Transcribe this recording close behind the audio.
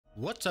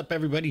What's up,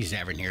 everybody?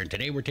 Zavin here, and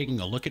today we're taking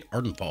a look at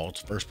Ardenfall.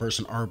 It's a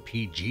first-person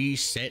RPG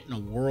set in a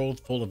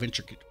world full of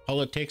intricate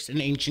politics and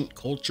ancient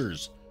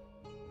cultures.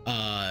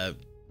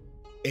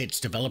 It's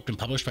developed and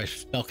published by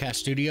Spellccast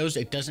Studios.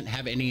 It doesn't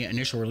have any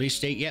initial release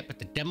date yet, but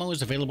the demo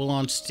is available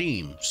on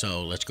Steam.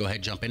 So let's go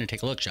ahead, jump in, and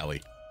take a look, shall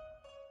we?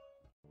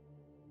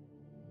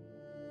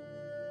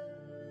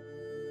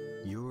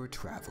 Your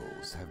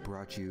travels have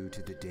brought you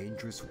to the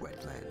dangerous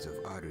wetlands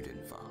of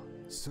Ardenfall,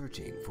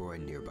 searching for a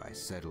nearby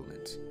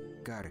settlement,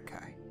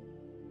 Garkai.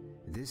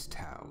 This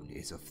town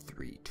is of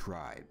 3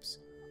 tribes,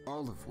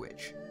 all of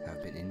which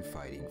have been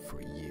infighting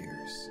for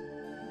years.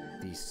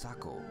 The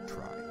Sako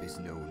tribe is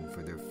known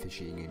for their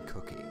fishing and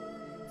cooking,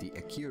 the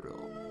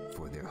Akiro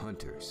for their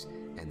hunters,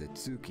 and the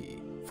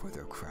Tsuki for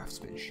their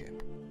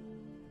craftsmanship.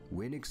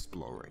 When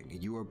exploring,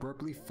 you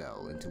abruptly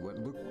fell into what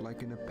looked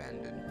like an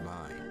abandoned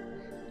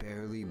mine,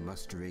 barely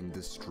mustering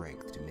the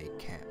strength to make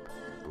camp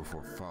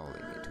before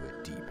falling into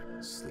a deep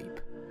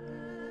sleep.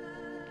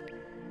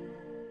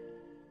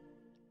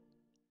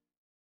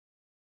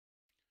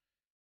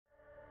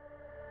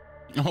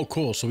 Oh,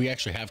 cool. So we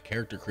actually have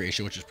character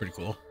creation, which is pretty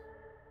cool.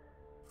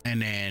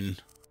 And then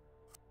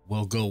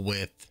we'll go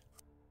with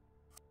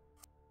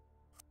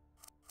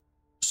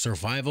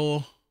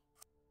survival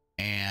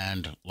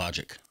and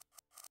logic.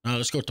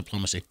 Let's go with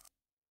diplomacy.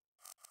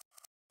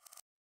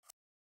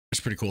 That's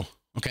pretty cool.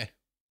 Okay.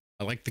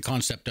 I like the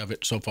concept of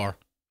it so far.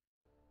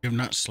 We have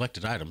not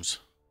selected items.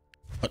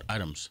 What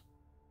items?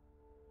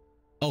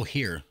 Oh,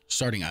 here.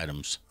 Starting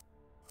items.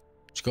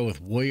 Let's go with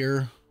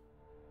warrior.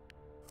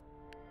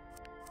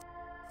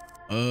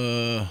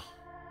 Yeah,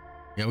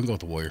 we can go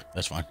with the warrior.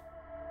 That's fine.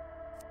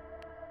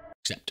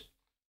 Accept.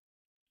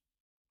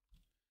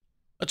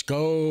 Let's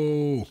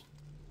go.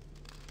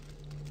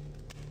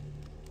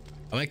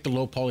 I like the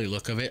low poly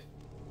look of it.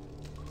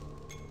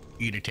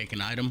 You to take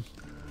an item.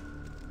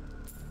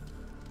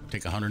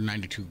 Take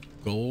 192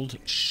 gold.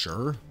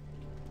 Sure.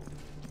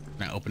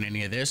 Can I open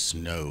any of this?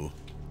 No.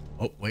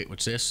 Oh, wait,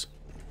 what's this?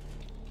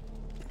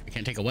 I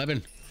can't take a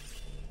weapon.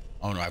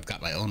 Oh no, I've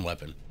got my own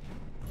weapon.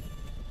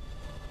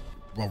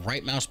 Well,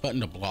 right mouse button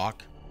to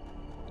block.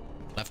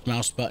 Left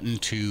mouse button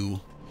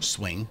to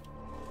swing.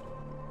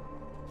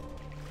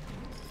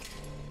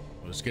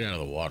 Let's get out of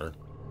the water.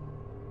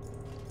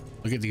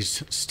 Look at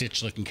these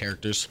Stitch looking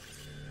characters.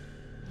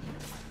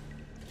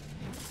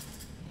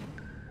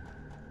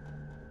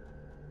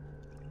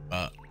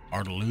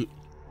 Art of loot.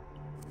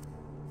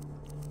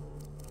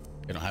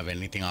 They don't have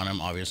anything on them,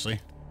 obviously.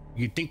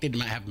 You'd think they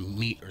might have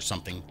meat or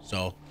something,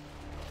 so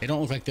they don't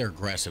look like they're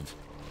aggressive.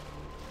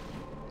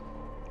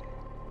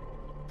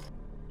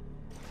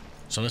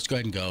 So let's go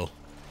ahead and go.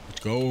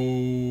 Let's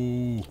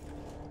go.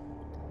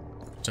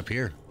 What's up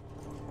here?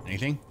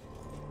 Anything?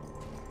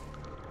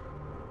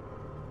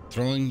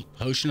 Throwing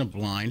potion of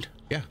blind.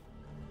 Yeah,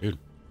 dude.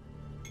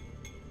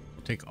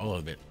 We'll take all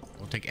of it.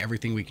 We'll take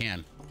everything we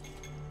can.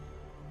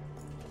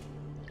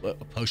 A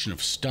potion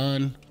of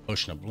stun,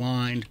 potion of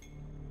blind,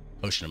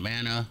 potion of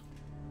mana.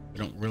 We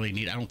don't really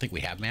need, I don't think we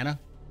have mana.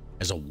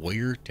 As a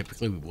warrior,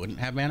 typically we wouldn't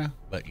have mana,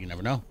 but you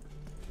never know.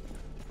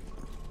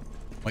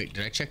 Wait,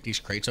 did I check these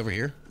crates over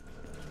here?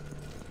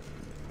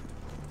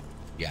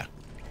 Yeah.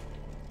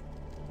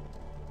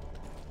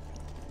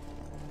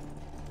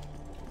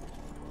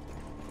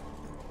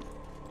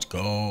 Let's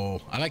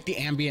go. I like the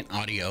ambient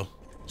audio.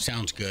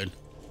 Sounds good.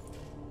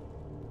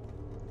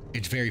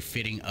 It's very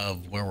fitting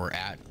of where we're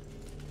at.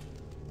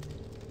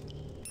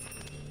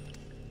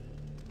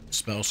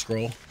 Spell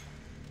scroll.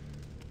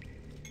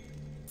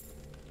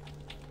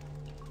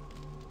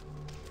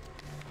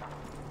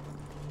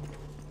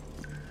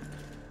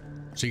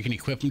 So you can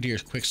equip them to your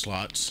quick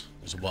slots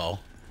as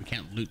well. We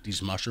can't loot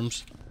these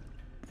mushrooms.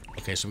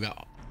 Okay, so we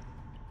got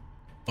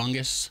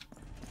fungus.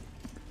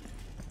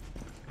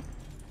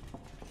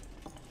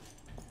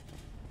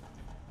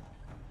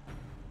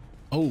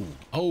 Oh.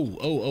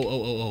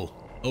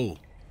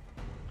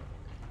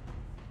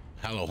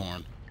 Hallow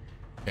horn.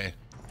 Okay.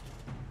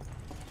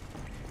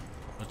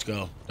 Let's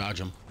go.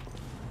 Dodge him.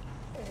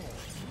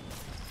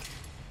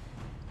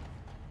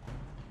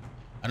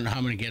 I don't know how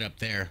I'm gonna get up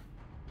there.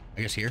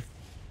 I guess here.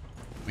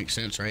 Makes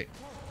sense, right?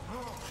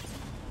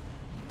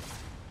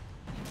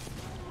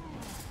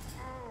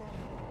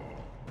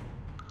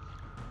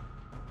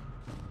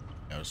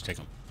 Yeah, let's take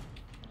him.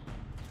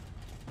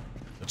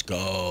 Let's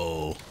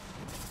go.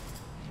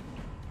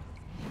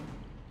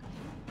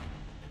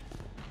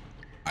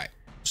 Alright,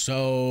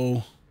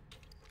 so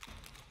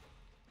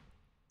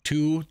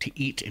 2 to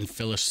eat and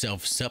fill a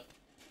self-sup.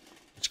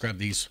 Let's grab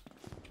these.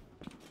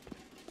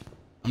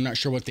 I'm not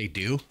sure what they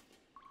do.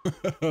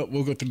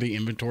 We'll go through the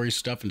inventory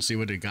stuff and see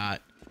what it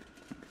got.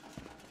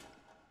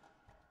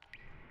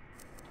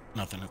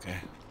 Nothing, okay.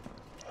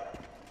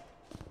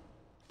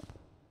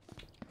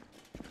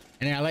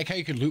 And I like how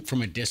you can loot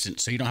from a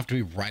distance, so you don't have to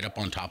be right up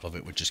on top of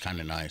it, which is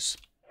kind of nice.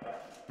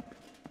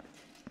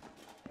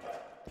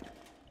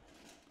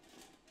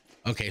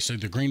 Okay, so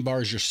the green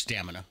bar is your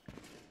stamina.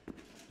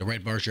 The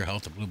red bar is your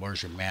health, the blue bar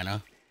is your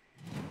mana.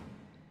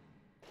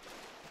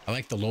 I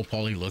like the low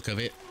poly look of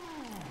it.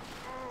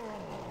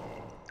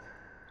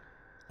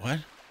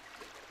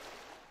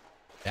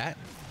 that?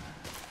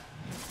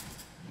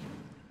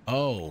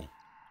 Oh.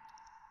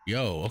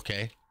 Yo,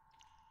 okay.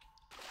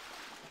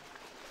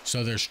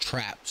 So there's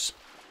traps.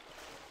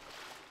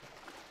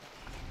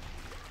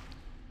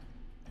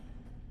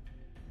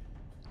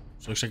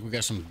 So looks like we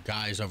got some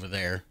guys over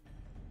there.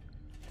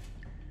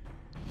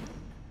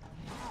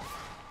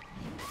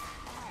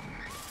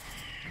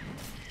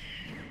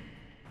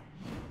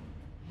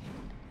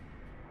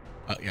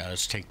 Oh, yeah,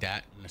 let's take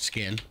that and the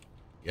skin.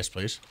 Yes,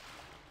 please.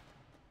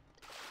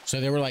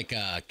 So they were like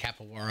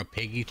capybara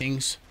piggy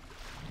things.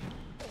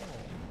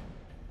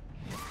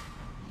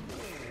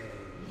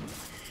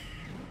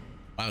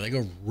 Wow, they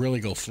really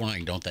go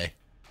flying, don't they?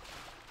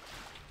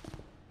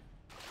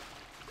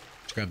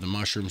 Let's grab the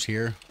mushrooms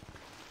here.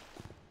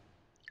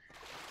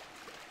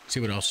 See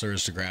what else there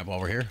is to grab while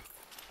we're here.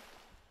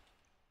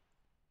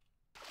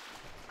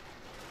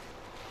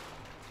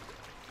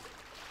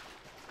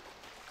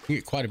 You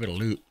get quite a bit of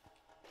loot.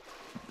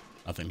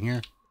 Nothing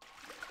here.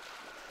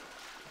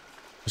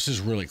 This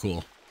is really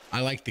cool. I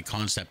like the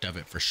concept of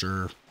it for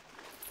sure.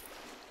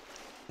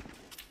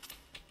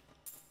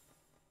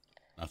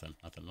 Nothing,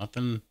 nothing,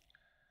 nothing.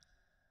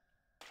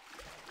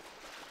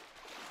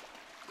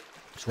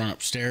 Let's run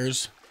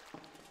upstairs.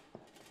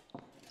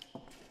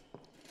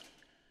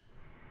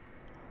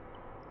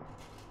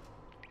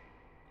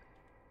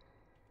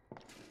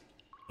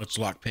 Let's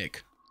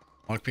lockpick.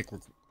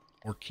 Lockpick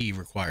or key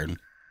required.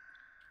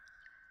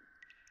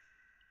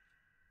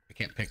 I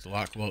can't pick the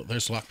lock. Well,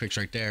 there's lockpicks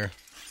right there.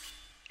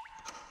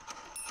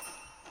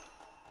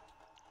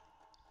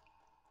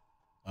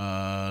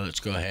 Let's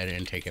go ahead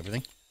and take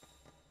everything.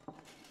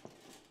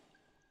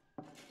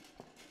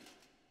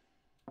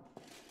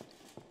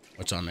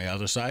 What's on the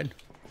other side?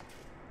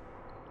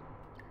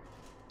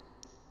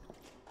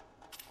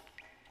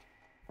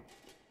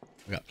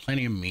 We got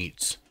plenty of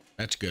meats.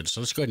 That's good.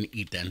 So let's go ahead and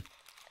eat then.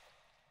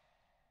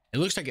 It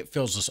looks like it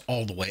fills us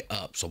all the way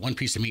up. So one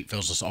piece of meat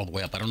fills us all the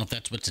way up. I don't know if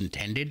that's what's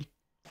intended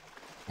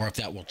or if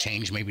that will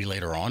change maybe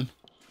later on.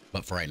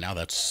 But for right now,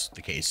 that's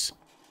the case.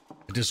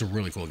 It is a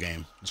really cool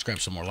game. Let's grab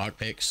some more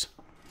lockpicks.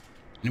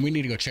 And then we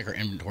need to go check our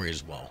inventory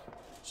as well.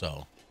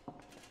 So.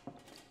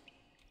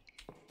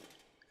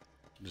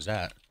 What is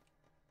that?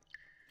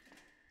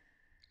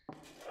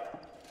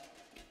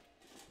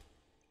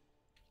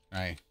 Can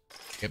I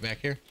get back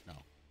here? No.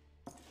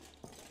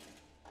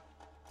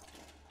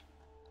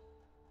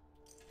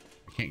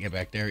 I can't get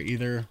back there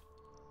either.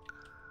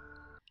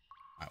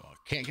 Alright, well,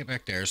 I can't get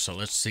back there, so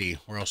let's see.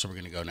 Where else are we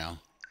going to go now?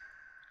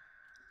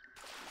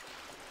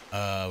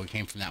 We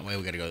came from that way.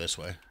 We got to go this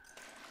way.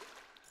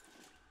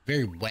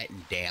 Very wet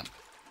and damp.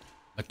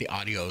 But the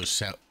audio is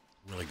set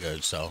really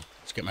good, so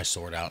let's get my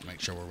sword out and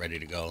make sure we're ready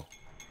to go.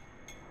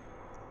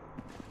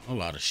 A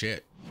lot of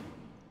shit.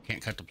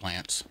 Can't cut the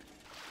plants.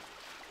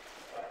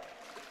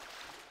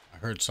 I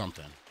heard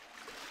something.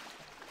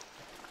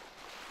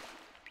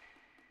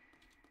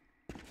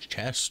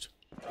 Chest.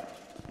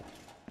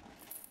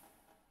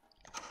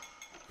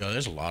 Yo,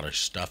 there's a lot of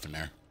stuff in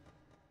there.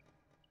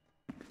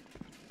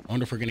 I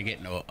wonder if we're gonna get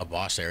into a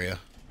boss area.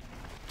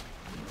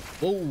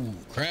 Whoa,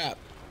 crap.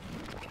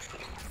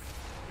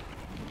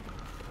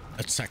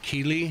 That's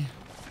Sakili.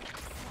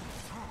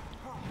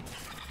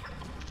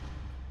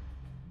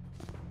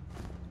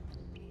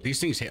 These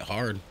things hit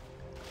hard.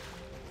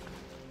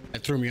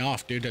 That threw me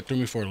off, dude. That threw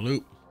me for a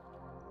loop.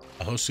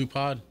 A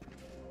Hosupod.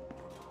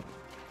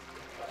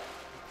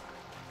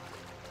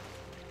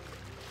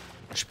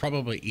 I should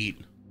probably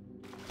eat.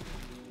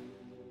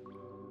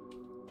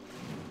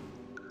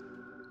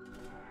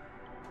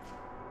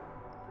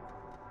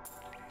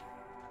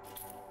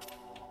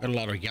 Got a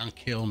lot of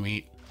Yankil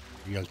meat.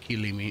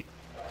 Yankili meat.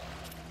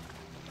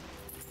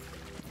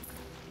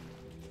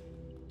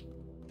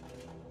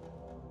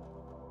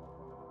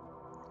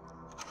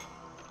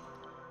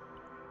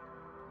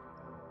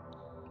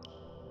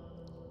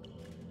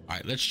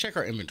 Alright, let's check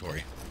our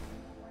inventory.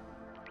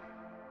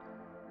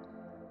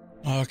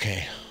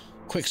 Okay.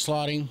 Quick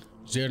slotting,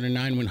 0 to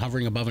 9 when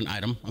hovering above an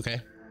item.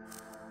 Okay.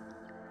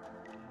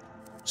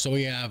 So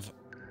we have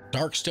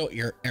dark steel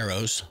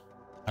arrows.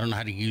 I don't know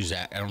how to use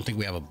that. I don't think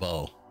we have a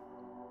bow.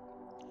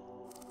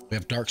 We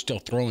have dark steel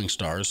throwing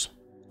stars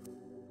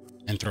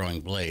and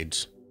throwing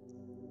blades.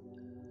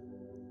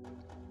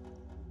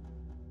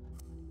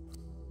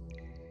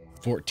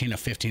 14 of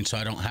 15, so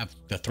I don't have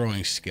the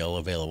throwing skill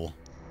available.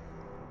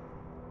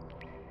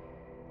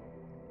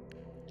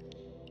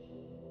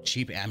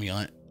 Cheap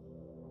amulet.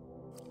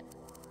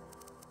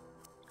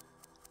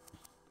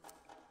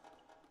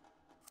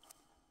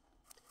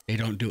 They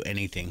don't do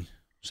anything.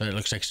 So it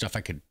looks like stuff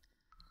I could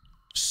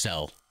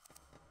sell.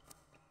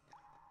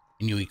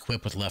 And you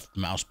equip with left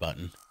mouse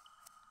button.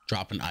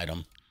 Drop an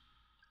item.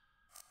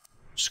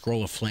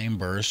 Scroll of flame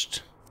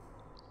burst.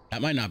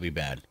 That might not be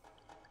bad.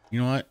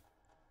 You know what?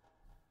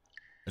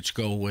 Let's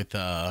go with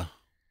can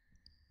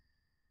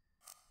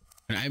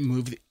I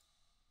move the...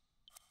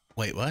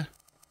 Wait, what?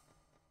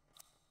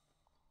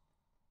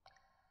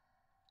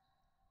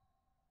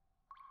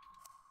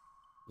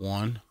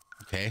 One.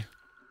 Okay.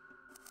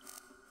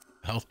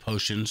 Health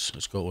potions.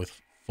 Let's go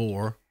with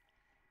 4.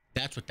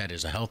 That's what that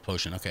is, a health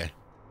potion. Okay.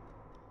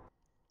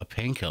 A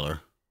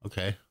painkiller.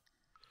 Okay.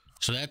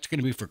 So that's going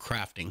to be for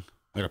crafting.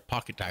 We got a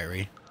pocket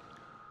diary.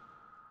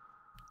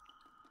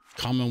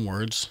 Common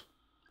words.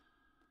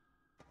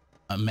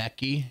 A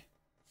Meki,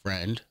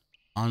 friend.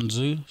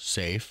 Anzu,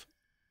 safe.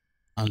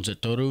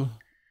 Anzetoru,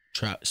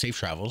 safe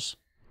travels.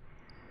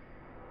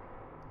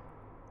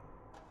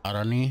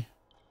 Arani,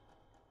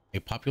 a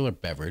popular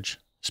beverage.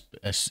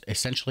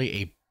 Essentially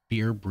a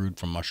beer brewed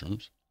from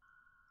mushrooms.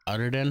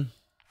 Arden.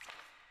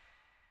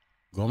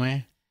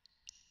 Gome.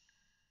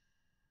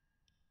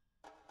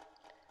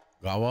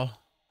 Gawa.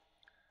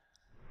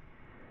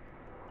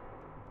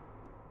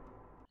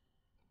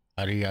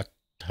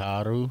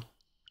 Ariataru.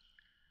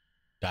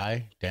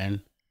 Dai.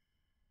 Den.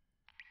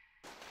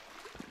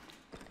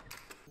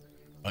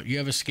 You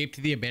have escaped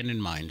to the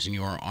abandoned mines and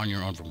you are on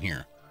your own from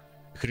here.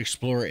 You could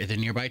explore the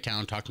nearby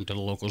town, talking to the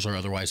locals, or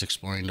otherwise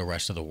exploring the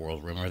rest of the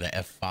world. Remember the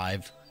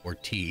F5 or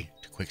T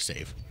to quick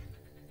save.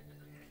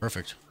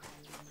 Perfect.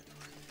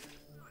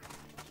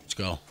 Let's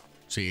go.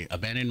 See,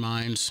 abandoned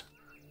mines.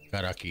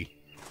 Garaki.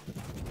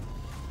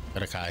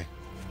 Garakai.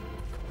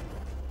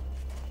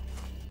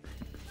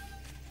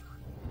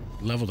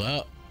 Leveled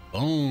up.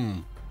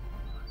 Boom.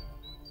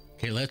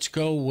 Okay, let's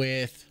go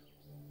with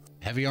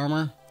heavy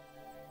armor,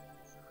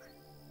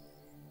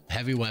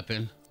 heavy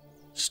weapon,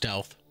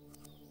 stealth.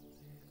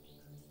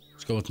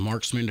 Let's go with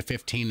marksman to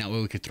 15. That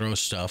way we could throw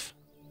stuff.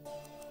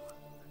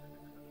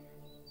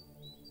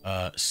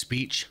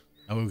 Speech.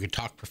 That way we could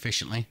talk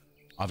proficiently.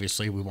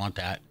 Obviously, we want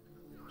that.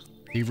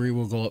 Thievery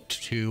will go up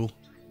to 2.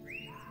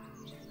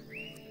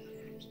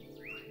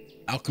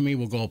 Alchemy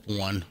will go up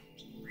 1.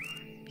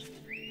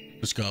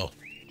 Let's go.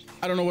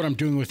 I don't know what I'm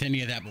doing with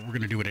any of that, but we're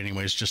going to do it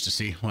anyways just to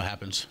see what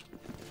happens.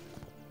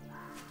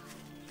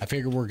 I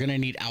figure we're going to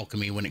need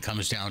alchemy when it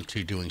comes down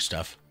to doing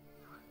stuff.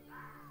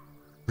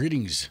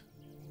 Greetings,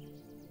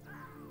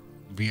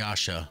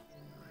 Vyasha.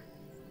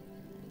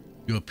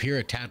 You appear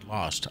a tad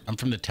lost. I'm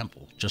from the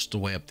temple, just the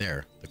way up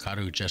there. The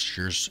Karu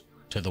gestures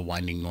to the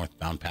winding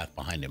northbound path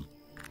behind him.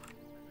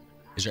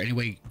 Is there any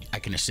way I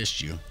can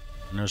assist you?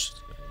 And there's...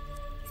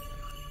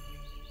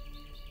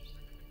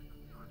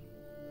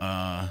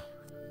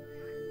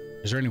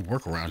 Is there any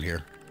work around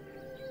here?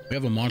 We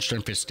have a monster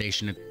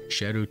infestation at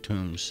Shadow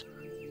Tombs.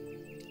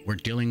 We're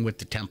dealing with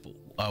the temple.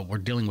 We're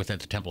dealing with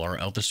at the temple. Our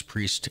eldest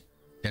priest,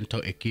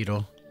 Dento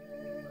Ikiro,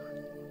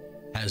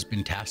 has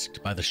been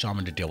tasked by the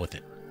shaman to deal with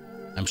it.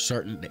 I'm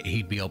certain that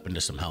he'd be open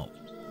to some help.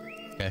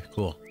 Okay,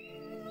 cool.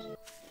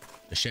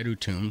 The Shadow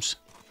Tombs.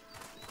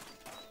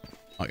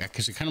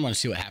 Because I kind of want to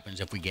see what happens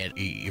if we get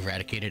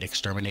eradicated,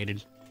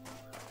 exterminated.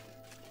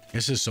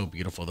 This is so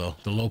beautiful, though.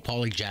 The low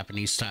poly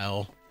Japanese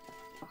style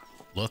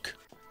look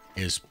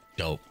is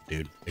dope,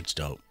 dude. It's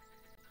dope.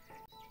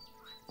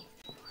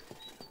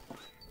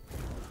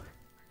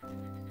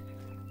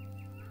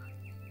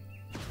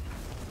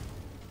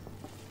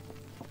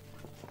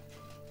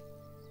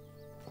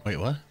 Wait,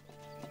 what?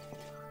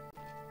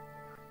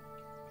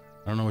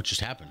 I don't know what just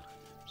happened.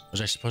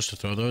 Was I supposed to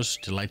throw those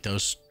to light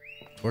those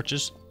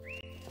torches?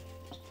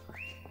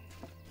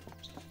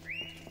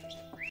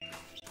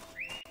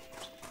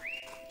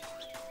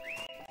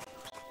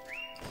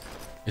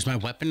 Is my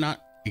weapon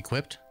not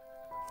equipped?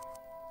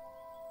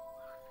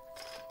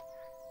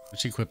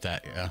 Let's equip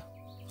that, yeah.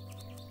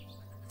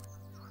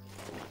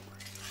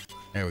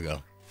 There we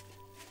go.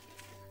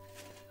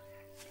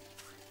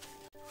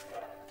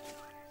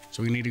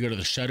 So we need to go to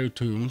the Shadow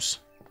Tombs.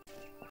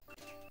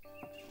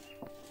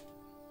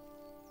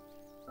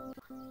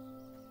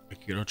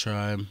 Aikido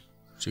tribe,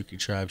 Suki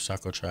tribe,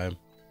 Sako tribe.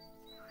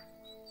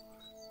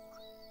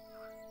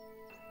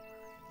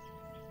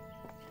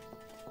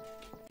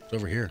 It's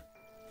over here.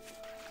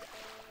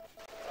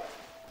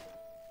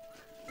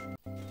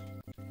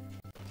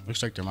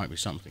 Looks like there might be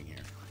something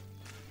here.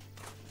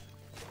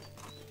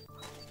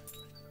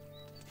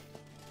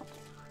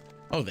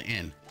 Oh, the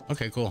inn.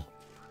 Okay, cool.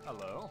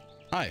 Hello.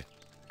 Hi.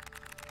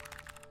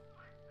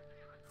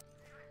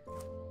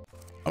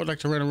 I would like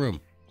to rent a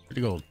room.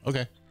 50 gold.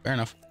 Okay, fair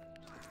enough.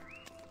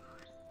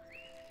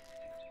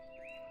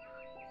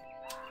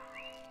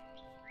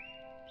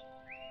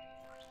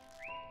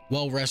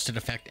 Well rested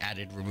effect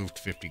added, removed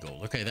 50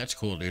 gold. Okay, that's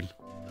cool, dude.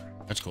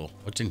 That's cool.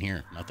 What's in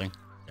here? Nothing.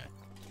 Okay.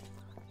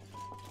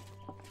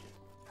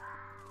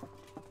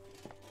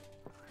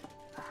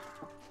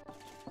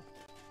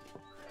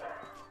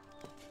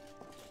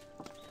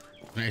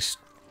 Can I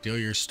steal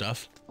your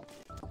stuff?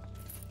 Are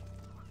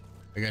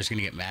you guys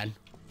gonna get mad?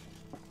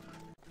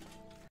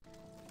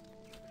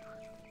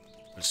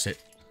 Let's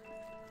sit.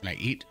 Can I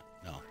eat?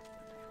 No.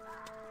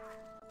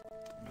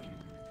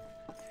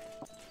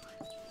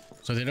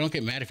 So they don't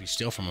get mad if you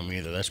steal from them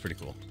either. That's pretty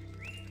cool.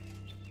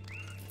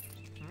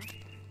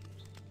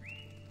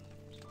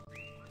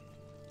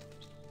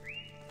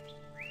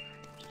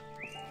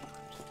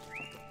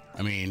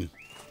 I mean,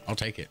 I'll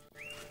take it.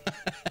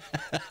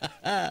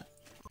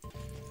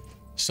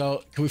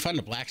 So, can we find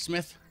a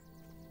blacksmith?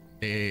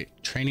 The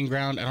training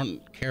ground? I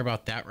don't care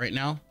about that right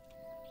now.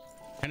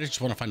 I kind of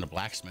just want to find a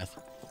blacksmith.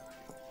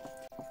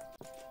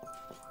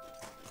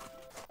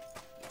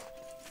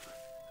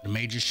 The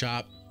mage's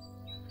shop.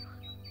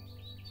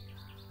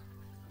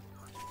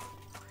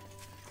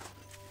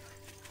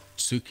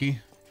 Suki.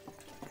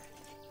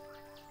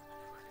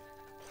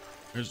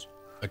 There's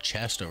a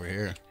chest over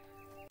here.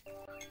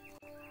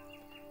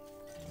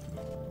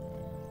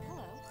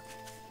 Hello.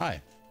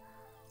 Hi.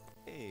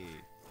 Hey.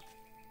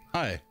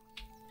 Hi.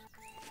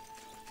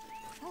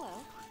 Hello.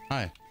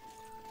 Hi.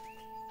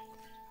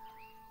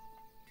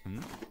 Hmm?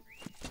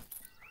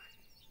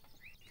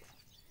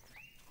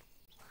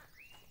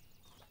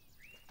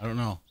 I don't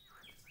know.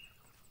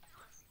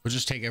 We'll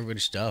just take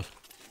everybody's stuff.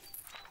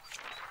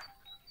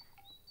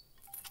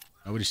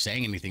 Nobody's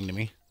saying anything to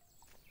me.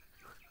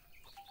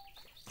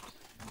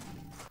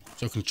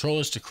 So control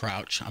is to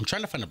crouch. I'm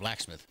trying to find a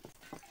blacksmith.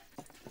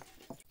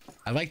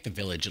 I like the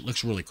village. It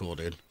looks really cool,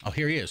 dude. Oh,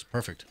 here he is.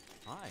 Perfect.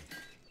 Hi.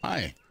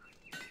 Hi.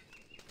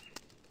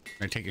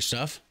 Can I take your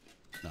stuff?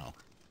 No.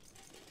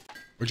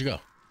 Where'd you go?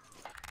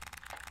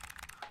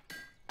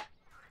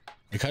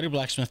 A cuddy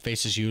blacksmith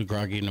faces you,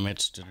 groggy in the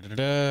midst.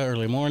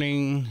 Early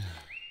morning.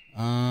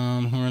 Who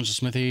runs the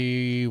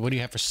smithy? What do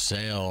you have for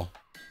sale?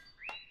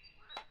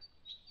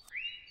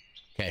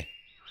 Okay.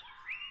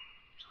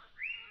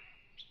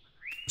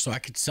 So I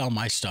could sell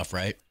my stuff,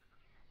 right?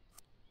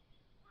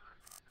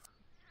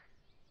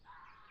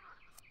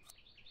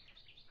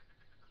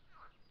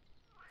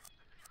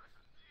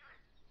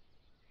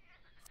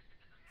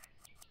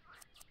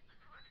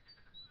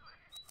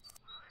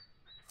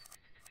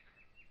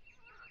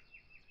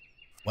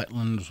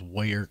 Wetlands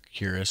Warrior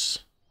Cuirass.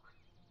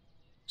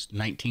 It's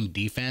 19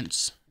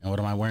 defense. And what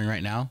am I wearing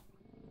right now?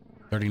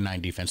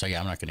 39 defense. Oh, yeah,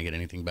 I'm not going to get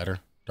anything better.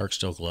 Dark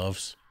steel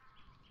gloves.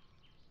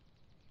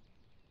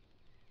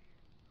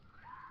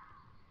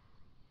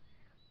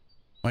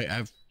 Wait, I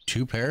have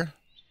 2 pair?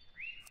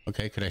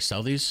 Okay, could I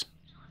sell these?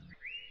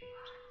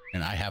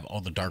 And I have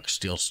all the dark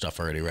steel stuff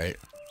already, right?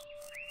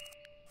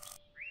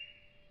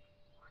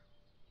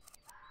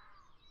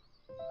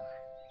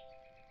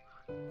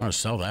 I'm gonna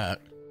sell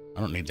that. I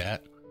don't need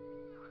that.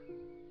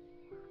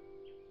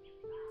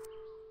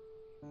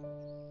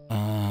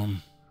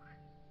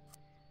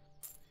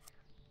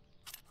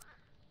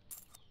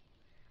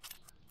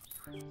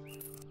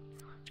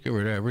 Let's get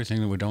rid of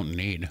everything that we don't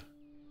need.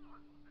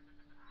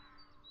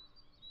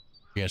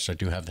 Yes, I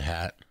do have the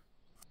hat.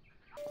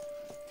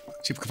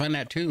 See if we can find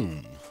that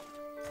tomb.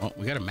 Well,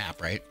 we got a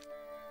map, right?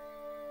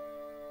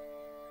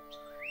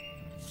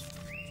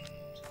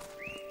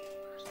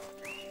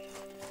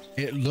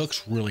 It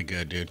looks really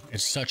good, dude.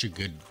 It's such a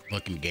good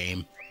looking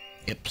game.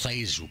 It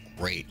plays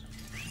great.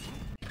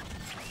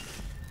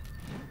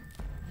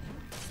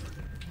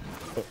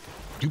 Oh,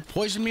 you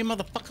poisoned me,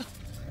 motherfucker?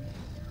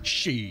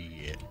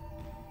 Shit.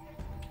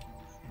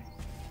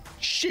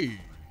 Shit.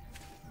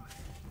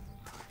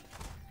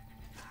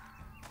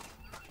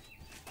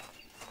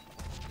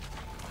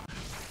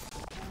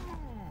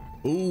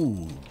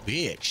 Ooh,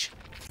 bitch.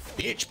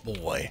 Bitch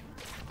boy.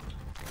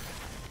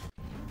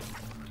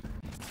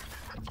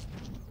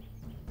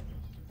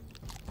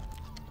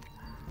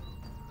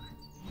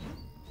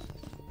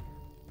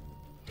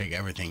 Take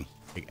everything.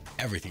 Take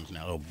everything from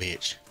that little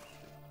bitch.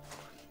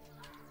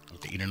 Have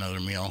to eat another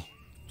meal.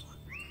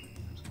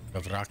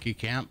 Dothraki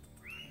camp.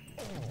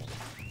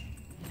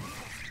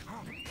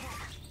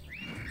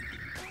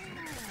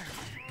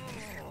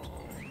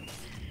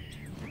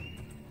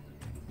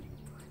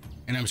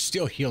 And I'm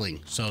still healing,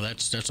 so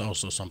that's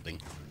also something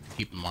to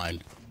keep in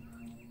mind.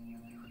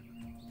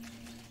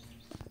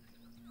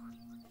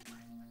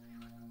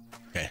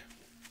 Okay.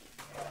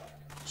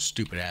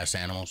 Stupid ass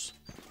animals.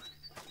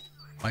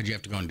 Why'd you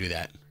have to go and do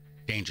that?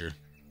 Danger.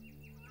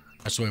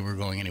 That's the way we're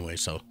going anyway,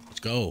 so let's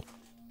go.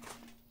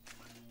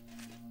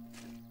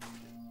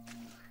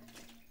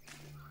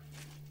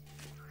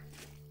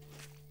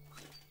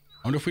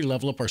 I wonder if we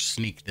level up our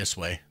sneak this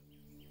way.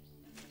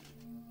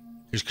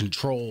 Because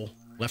control,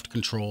 left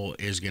control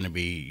is going to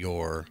be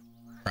your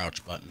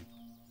crouch button.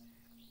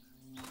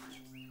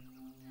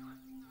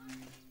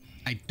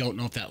 I don't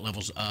know if that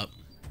levels up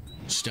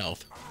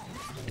stealth.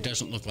 It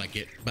doesn't look like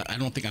it, but I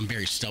don't think I'm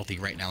very stealthy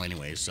right now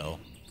anyway, so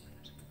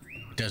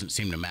it doesn't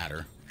seem to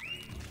matter.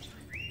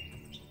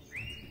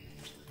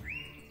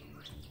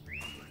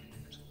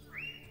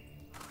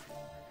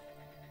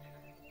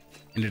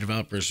 And the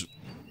developers,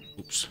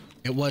 oops,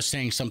 it was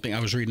saying something I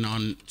was reading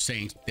on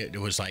saying that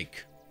it was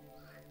like,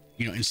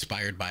 you know,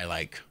 inspired by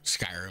like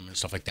Skyrim and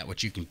stuff like that,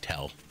 which you can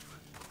tell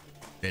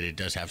that it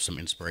does have some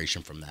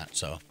inspiration from that.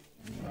 So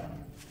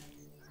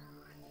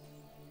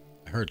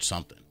I heard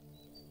something.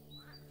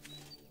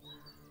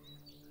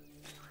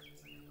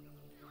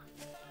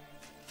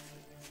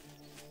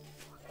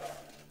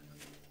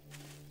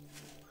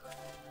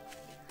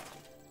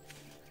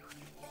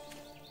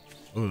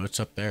 Oh, what's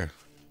up there?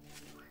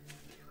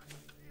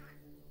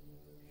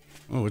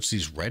 Oh, what's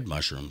these red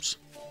mushrooms?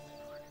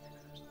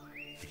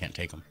 I can't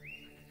take them.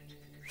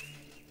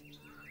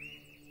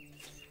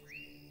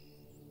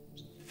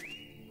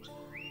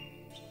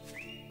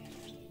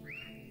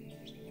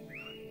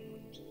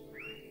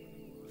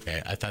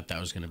 Okay, I thought that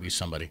was going to be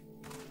somebody.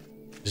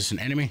 Is this an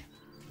enemy?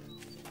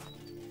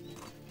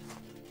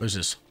 What is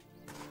this?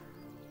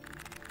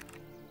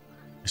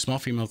 A small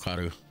female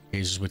Karu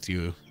gazes with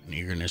you in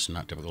eagerness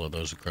not typical of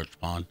those who crouch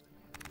upon.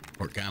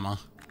 Port Gamma,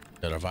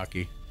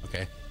 Daravaki.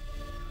 Okay.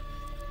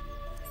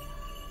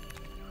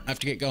 I have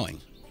to get going.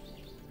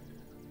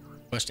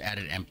 Quest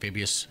added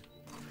amphibious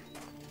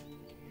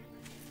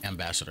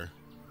ambassador.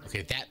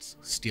 Okay, that's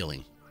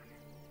stealing.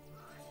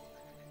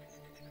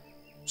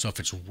 So if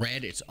it's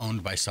red, it's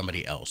owned by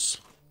somebody else.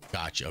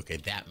 Gotcha. Okay,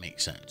 that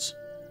makes sense.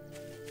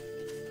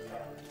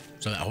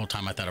 So that whole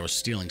time I thought I was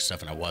stealing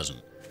stuff and I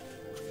wasn't.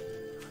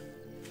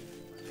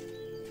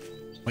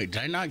 Wait,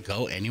 did I not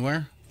go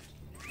anywhere?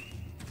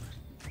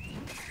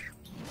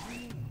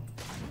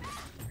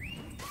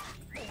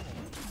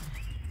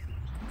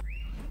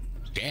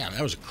 Damn,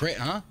 that was a crit,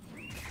 huh?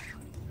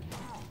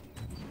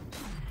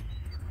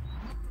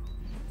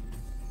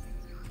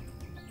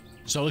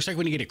 So it looks like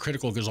when you get a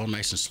critical, it goes all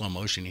nice and slow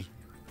motion-y.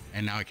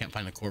 And now I can't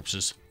find the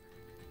corpses.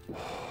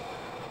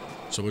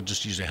 So we'll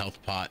just use a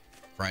health pot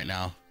right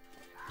now.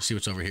 Let's see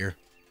what's over here.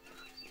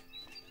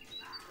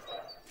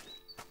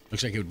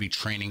 Looks like it would be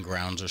training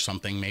grounds or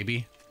something,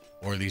 maybe.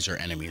 Or these are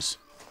enemies.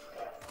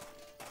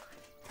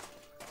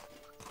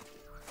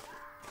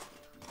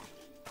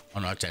 Oh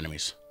no, it's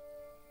enemies.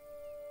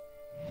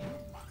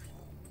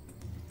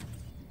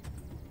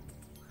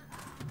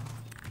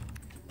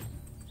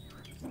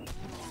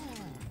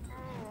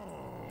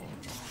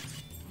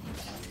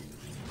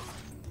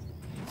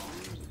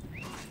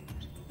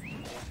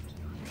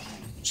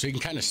 So you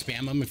can kind of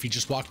spam him if you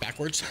just walk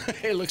backwards.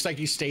 It looks like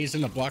he stays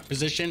in the block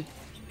position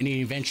and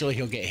eventually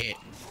he'll get hit.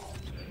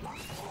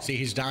 See,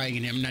 he's dying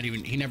and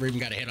he never even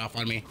got a hit off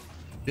on me.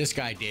 This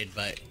guy did,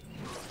 but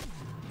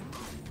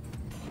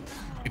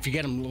if you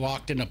get him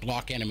locked in a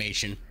block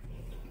animation,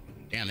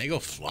 damn, they go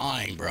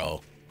flying, bro.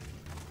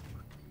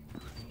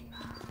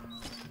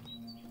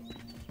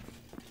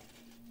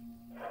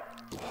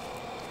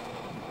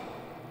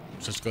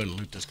 So let's go ahead and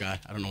loot this guy.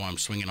 I don't know why I'm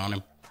swinging on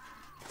him.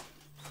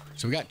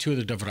 So we got 2 of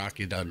the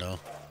Dothraki done though.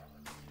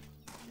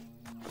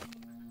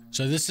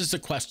 So this is the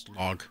quest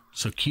log.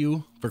 So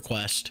Q for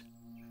quest.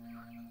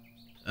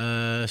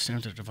 Status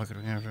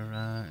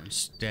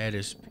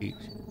peak.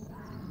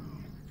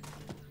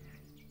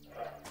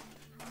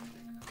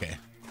 Okay,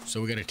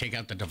 so we got to take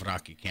out the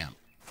Dothraki camp,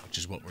 which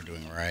is what we're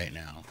doing right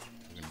now.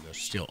 We're gonna go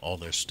steal all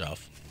their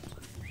stuff.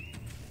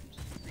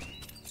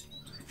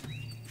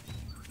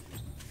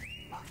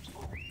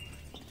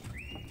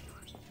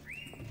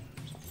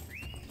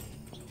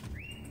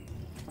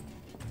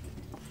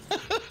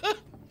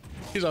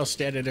 He's all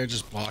standing there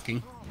just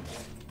blocking.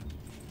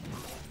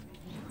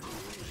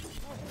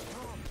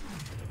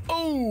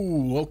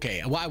 Oh,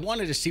 okay. Well, I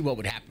wanted to see what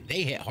would happen.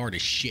 They hit hard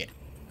as shit.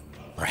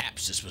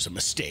 Perhaps this was a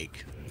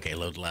mistake. Okay,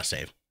 load the last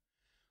save.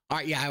 All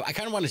right, yeah, I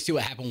kind of want to see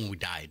what happened when we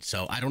died.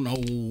 So I don't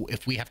know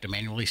if we have to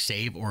manually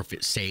save or if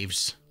it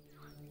saves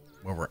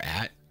where we're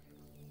at.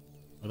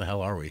 Where the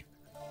hell are we?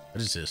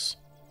 What is this?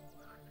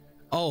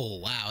 Oh,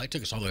 wow. It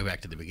took us all the way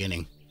back to the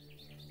beginning.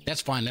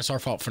 That's fine. That's our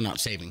fault for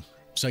not saving.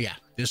 So yeah,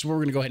 this is where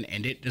we're going to go ahead and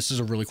end it. This is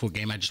a really cool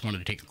game. I just wanted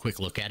to take a quick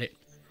look at it.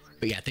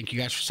 But yeah, thank you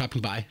guys for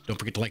stopping by. Don't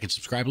forget to like and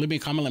subscribe. Leave me a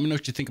comment. Let me know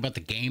what you think about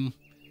the game.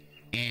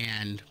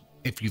 And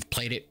if you've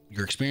played it,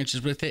 your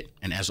experiences with it.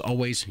 And as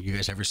always, you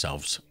guys have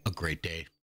yourselves a great day.